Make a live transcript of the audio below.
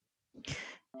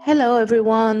Hello,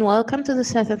 everyone. Welcome to the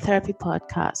Set and Therapy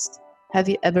podcast. Have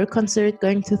you ever considered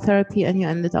going to therapy and you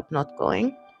ended up not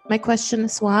going? My question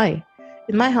is why?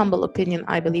 In my humble opinion,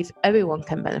 I believe everyone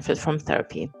can benefit from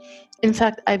therapy. In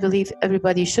fact, I believe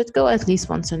everybody should go at least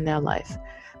once in their life.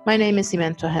 My name is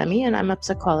Iman Tohemi and I'm a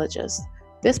psychologist.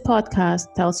 This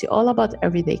podcast tells you all about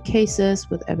everyday cases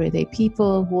with everyday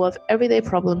people who have everyday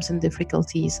problems and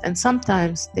difficulties, and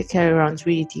sometimes they carry around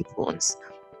really deep wounds.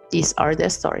 These are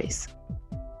their stories.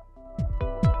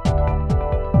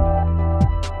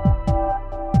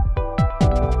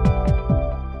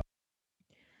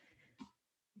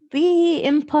 The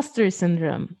imposter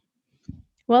syndrome.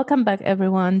 Welcome back,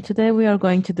 everyone. Today we are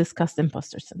going to discuss the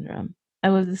imposter syndrome. I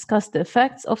will discuss the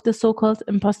effects of the so-called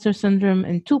imposter syndrome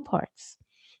in two parts.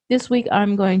 This week,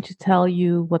 I'm going to tell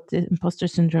you what the imposter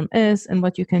syndrome is and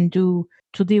what you can do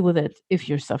to deal with it if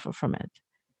you suffer from it.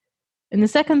 In the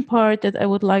second part that I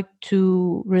would like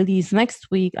to release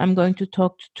next week, I'm going to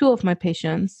talk to two of my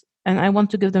patients, and I want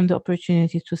to give them the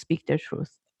opportunity to speak their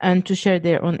truth and to share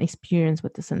their own experience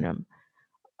with the syndrome.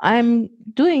 I'm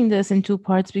doing this in two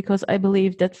parts because I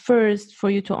believe that first, for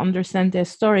you to understand their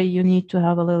story, you need to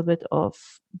have a little bit of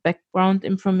background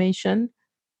information.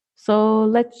 So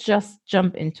let's just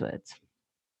jump into it.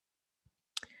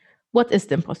 What is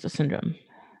the imposter syndrome?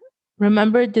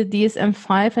 Remember the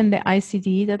DSM-5 and the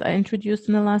ICD that I introduced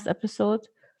in the last episode?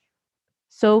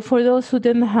 So for those who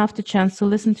didn't have the chance to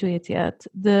listen to it yet,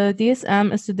 the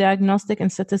DSM is the Diagnostic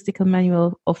and Statistical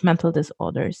Manual of Mental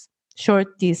Disorders,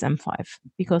 short DSM-5,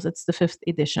 because it's the 5th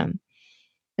edition.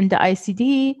 And the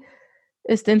ICD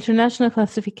is the International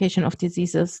Classification of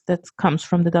Diseases that comes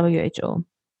from the WHO.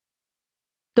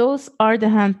 Those are the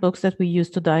handbooks that we use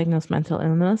to diagnose mental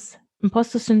illness.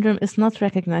 Imposter syndrome is not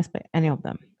recognized by any of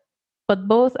them, but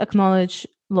both acknowledge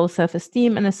low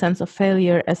self-esteem and a sense of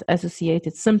failure as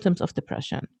associated symptoms of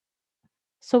depression.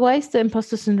 So why is the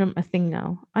imposter syndrome a thing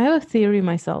now? I have a theory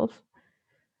myself.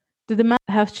 The demands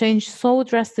have changed so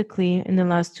drastically in the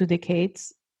last 2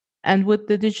 decades, and with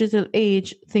the digital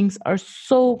age, things are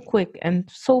so quick and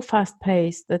so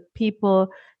fast-paced that people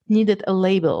needed a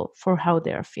label for how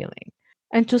they are feeling.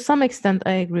 And to some extent,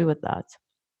 I agree with that.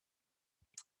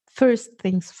 First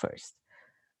things first.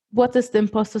 What is the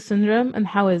imposter syndrome and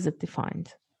how is it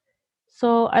defined?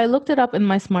 So I looked it up in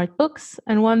my smart books,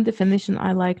 and one definition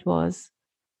I liked was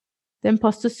the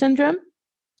imposter syndrome,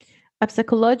 a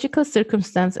psychological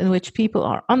circumstance in which people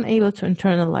are unable to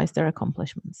internalize their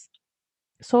accomplishments.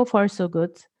 So far, so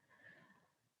good.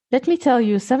 Let me tell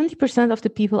you, 70% of the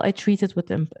people I treated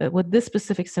with this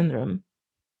specific syndrome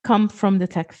come from the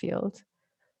tech field.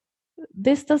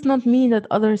 This does not mean that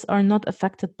others are not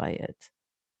affected by it.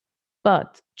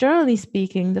 But generally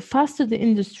speaking, the faster the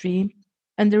industry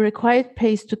and the required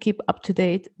pace to keep up to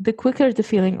date, the quicker the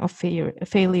feeling of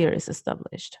failure is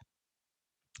established.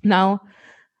 Now,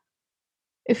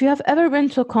 if you have ever been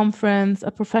to a conference, a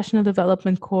professional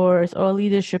development course, or a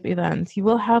leadership event, you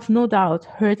will have no doubt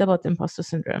heard about imposter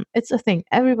syndrome. It's a thing.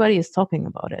 Everybody is talking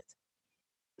about it.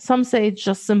 Some say it's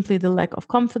just simply the lack of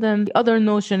confidence. The other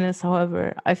notion is,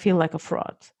 however, I feel like a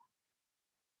fraud.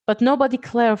 But nobody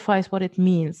clarifies what it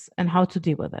means and how to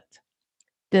deal with it.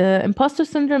 The imposter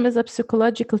syndrome is a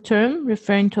psychological term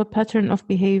referring to a pattern of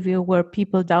behavior where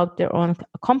people doubt their own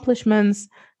accomplishments,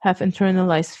 have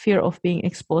internalized fear of being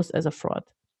exposed as a fraud.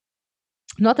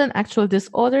 Not an actual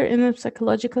disorder in a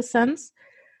psychological sense,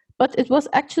 but it was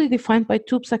actually defined by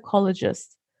two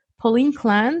psychologists, Pauline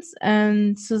Clance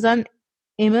and Suzanne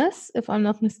Imes, if I'm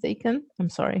not mistaken. I'm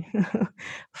sorry.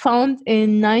 Found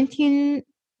in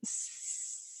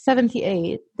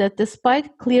 1978 that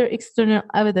despite clear external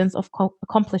evidence of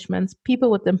accomplishments, people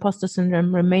with imposter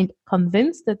syndrome remained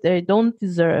convinced that they don't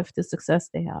deserve the success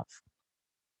they have.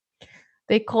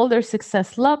 They call their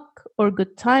success luck or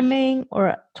good timing,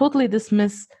 or totally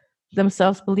dismiss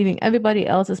themselves believing everybody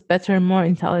else is better, more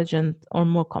intelligent, or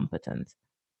more competent.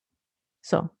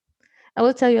 So, I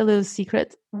will tell you a little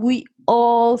secret. We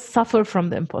all suffer from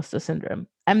the imposter syndrome.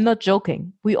 I'm not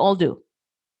joking. We all do.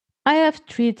 I have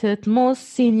treated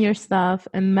most senior staff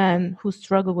and men who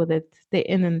struggle with it day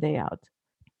in and day out.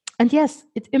 And yes,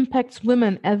 it impacts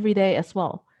women every day as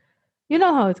well. You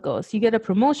know how it goes. You get a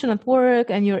promotion at work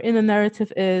and your inner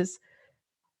narrative is,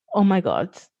 oh my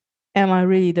God, am I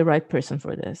really the right person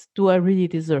for this? Do I really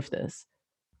deserve this?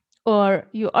 Or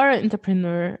you are an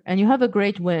entrepreneur and you have a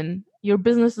great win, your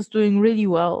business is doing really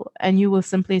well, and you will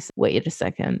simply say, wait a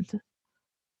second,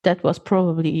 that was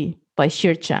probably by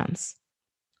sheer chance.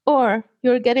 Or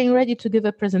you're getting ready to give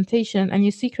a presentation and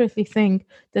you secretly think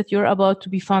that you're about to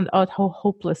be found out how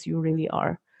hopeless you really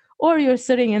are. Or you're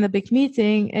sitting in a big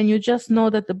meeting and you just know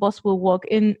that the boss will walk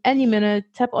in any minute,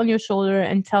 tap on your shoulder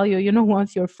and tell you, you know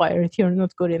what, you're fired. You're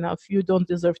not good enough. You don't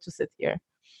deserve to sit here.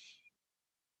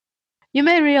 You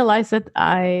may realize that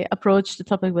I approached the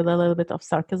topic with a little bit of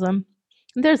sarcasm.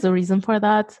 There's a reason for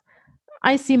that.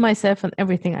 I see myself in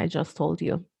everything I just told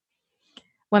you.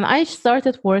 When I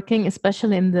started working,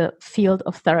 especially in the field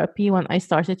of therapy, when I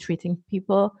started treating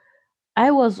people, I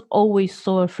was always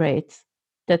so afraid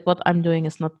that what I'm doing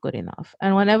is not good enough.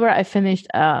 And whenever I finished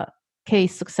a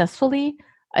case successfully,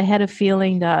 I had a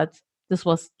feeling that this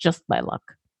was just by luck,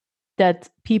 that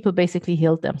people basically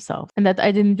healed themselves and that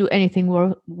I didn't do anything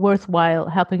worthwhile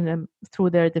helping them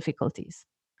through their difficulties.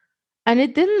 And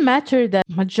it didn't matter that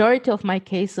majority of my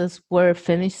cases were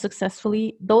finished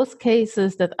successfully. Those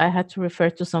cases that I had to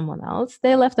refer to someone else,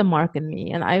 they left a mark in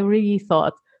me. And I really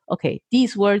thought, okay,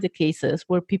 these were the cases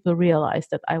where people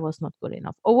realized that I was not good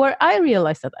enough, or where I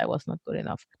realized that I was not good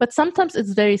enough. But sometimes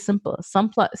it's very simple.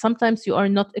 Sometimes you are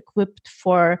not equipped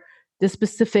for the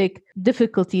specific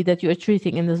difficulty that you are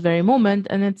treating in this very moment.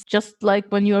 And it's just like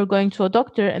when you are going to a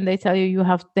doctor and they tell you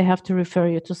they have to refer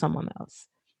you to someone else.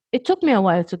 It took me a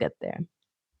while to get there.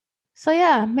 So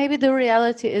yeah, maybe the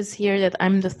reality is here that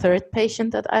I'm the third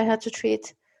patient that I had to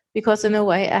treat, because in a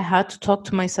way I had to talk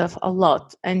to myself a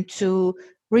lot and to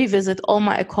revisit all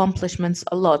my accomplishments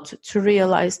a lot to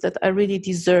realize that I really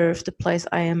deserve the place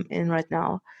I am in right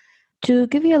now. To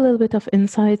give you a little bit of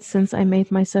insight, since I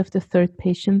made myself the third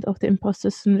patient of the imposter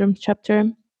syndrome chapter,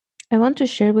 I want to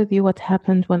share with you what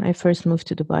happened when I first moved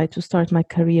to Dubai to start my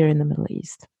career in the Middle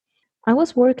East. I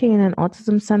was working in an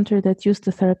autism center that used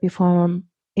the therapy form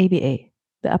ABA,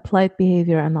 the Applied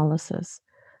Behavior Analysis.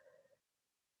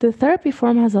 The therapy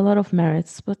form has a lot of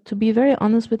merits, but to be very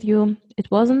honest with you, it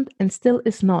wasn't and still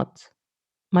is not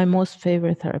my most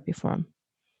favorite therapy form.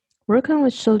 Working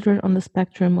with children on the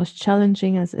spectrum was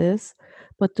challenging as is,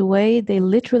 but the way they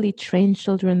literally train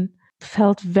children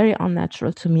felt very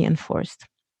unnatural to me and forced.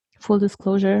 Full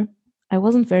disclosure, I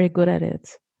wasn't very good at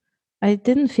it. I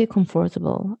didn't feel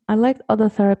comfortable. I liked other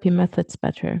therapy methods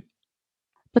better.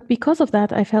 But because of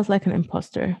that, I felt like an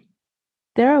imposter.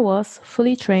 There I was,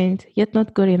 fully trained, yet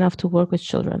not good enough to work with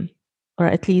children, or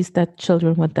at least that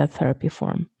children with that therapy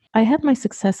form. I had my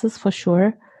successes for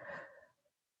sure,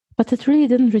 but it really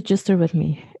didn't register with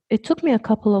me. It took me a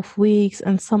couple of weeks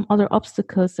and some other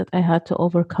obstacles that I had to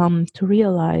overcome to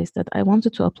realize that I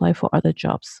wanted to apply for other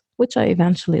jobs, which I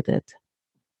eventually did.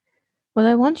 What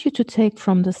I want you to take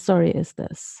from this story is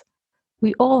this.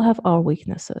 We all have our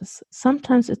weaknesses.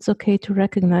 Sometimes it's okay to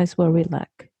recognize where we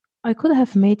lack. I could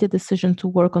have made the decision to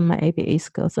work on my ABA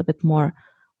skills a bit more,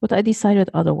 but I decided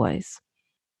otherwise.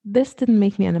 This didn't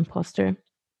make me an imposter.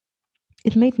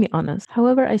 It made me honest.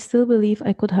 However, I still believe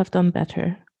I could have done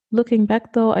better. Looking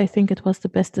back, though, I think it was the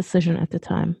best decision at the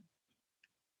time.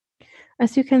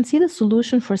 As you can see, the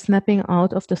solution for snapping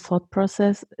out of the thought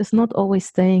process is not always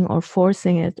staying or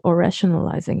forcing it or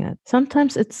rationalizing it.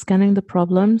 Sometimes it's scanning the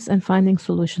problems and finding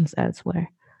solutions elsewhere.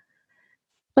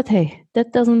 But hey,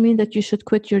 that doesn't mean that you should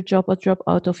quit your job or drop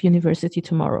out of university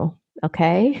tomorrow,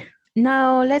 okay?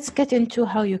 Now, let's get into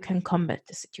how you can combat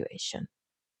the situation.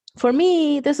 For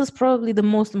me, this is probably the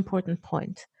most important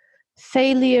point.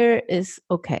 Failure is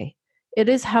okay. It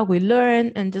is how we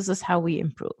learn, and this is how we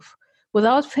improve.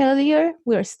 Without failure,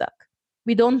 we're stuck.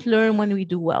 We don't learn when we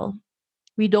do well.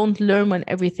 We don't learn when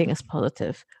everything is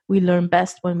positive. We learn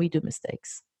best when we do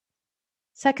mistakes.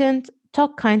 Second,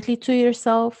 talk kindly to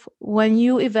yourself. When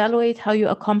you evaluate how you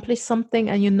accomplished something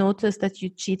and you notice that you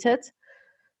cheated,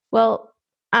 well,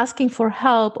 asking for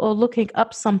help or looking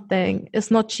up something is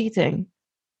not cheating.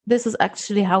 This is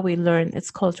actually how we learn.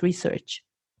 It's called research.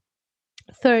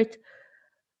 Third,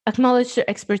 acknowledge the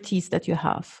expertise that you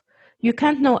have. You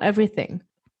can't know everything,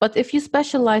 but if you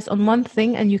specialize on one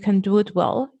thing and you can do it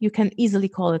well, you can easily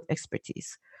call it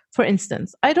expertise. For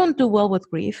instance, I don't do well with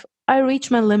grief. I reach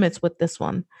my limits with this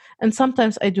one, and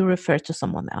sometimes I do refer to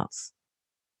someone else.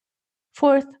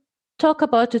 Fourth, talk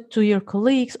about it to your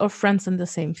colleagues or friends in the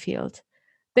same field.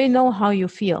 They know how you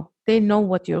feel. They know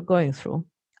what you're going through.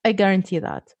 I guarantee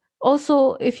that.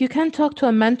 Also, if you can talk to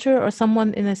a mentor or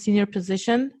someone in a senior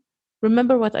position,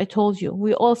 remember what I told you.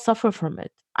 We all suffer from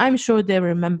it. I'm sure they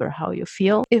remember how you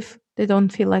feel if they don't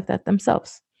feel like that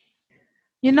themselves.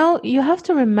 You know, you have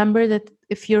to remember that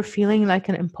if you're feeling like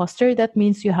an imposter, that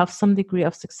means you have some degree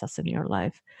of success in your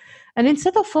life. And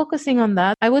instead of focusing on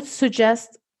that, I would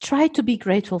suggest try to be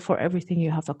grateful for everything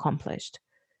you have accomplished.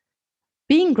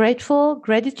 Being grateful,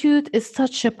 gratitude is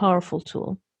such a powerful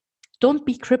tool. Don't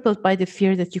be crippled by the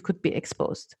fear that you could be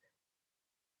exposed.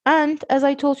 And as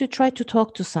I told you, try to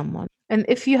talk to someone. And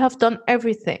if you have done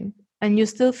everything, and you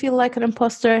still feel like an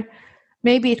imposter,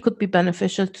 maybe it could be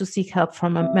beneficial to seek help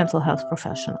from a mental health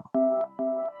professional.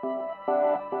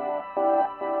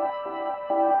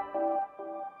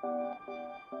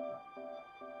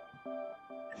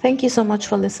 Thank you so much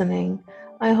for listening.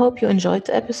 I hope you enjoyed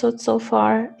the episode so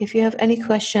far. If you have any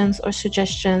questions or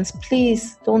suggestions,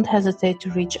 please don't hesitate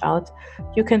to reach out.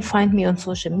 You can find me on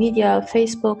social media,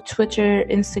 Facebook, Twitter,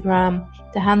 Instagram.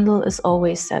 The handle is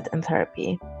always Sad in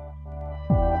Therapy.